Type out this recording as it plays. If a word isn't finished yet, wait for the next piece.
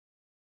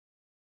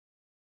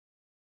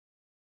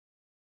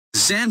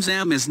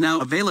Zamzam is now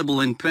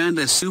available in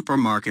Panda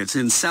Supermarkets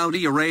in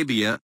Saudi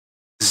Arabia.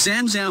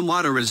 Zamzam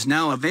Water is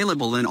now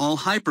available in all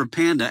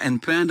HyperPanda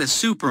and Panda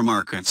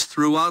Supermarkets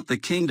throughout the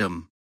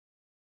kingdom.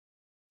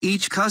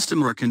 Each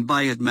customer can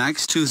buy at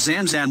max 2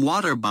 Zamzam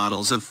Water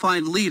bottles of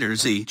 5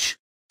 liters each,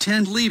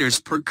 10 liters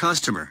per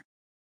customer.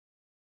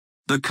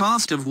 The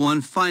cost of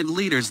one 5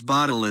 liters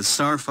bottle is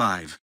Sar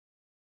 5.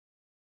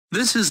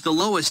 This is the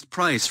lowest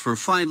price for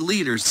 5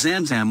 liters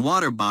Zamzam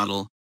Water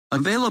bottle,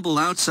 available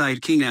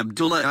outside King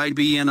Abdullah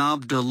ibn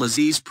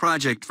Abdul-Aziz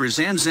project for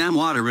Zamzam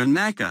Water in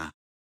Makkah.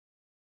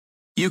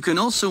 You can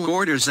also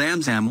order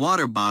Zamzam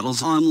Water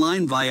bottles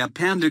online via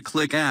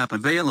Pandaclick app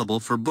available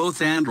for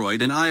both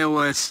Android and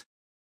iOS.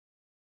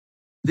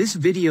 This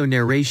video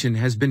narration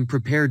has been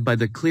prepared by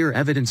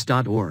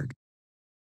theclearevidence.org.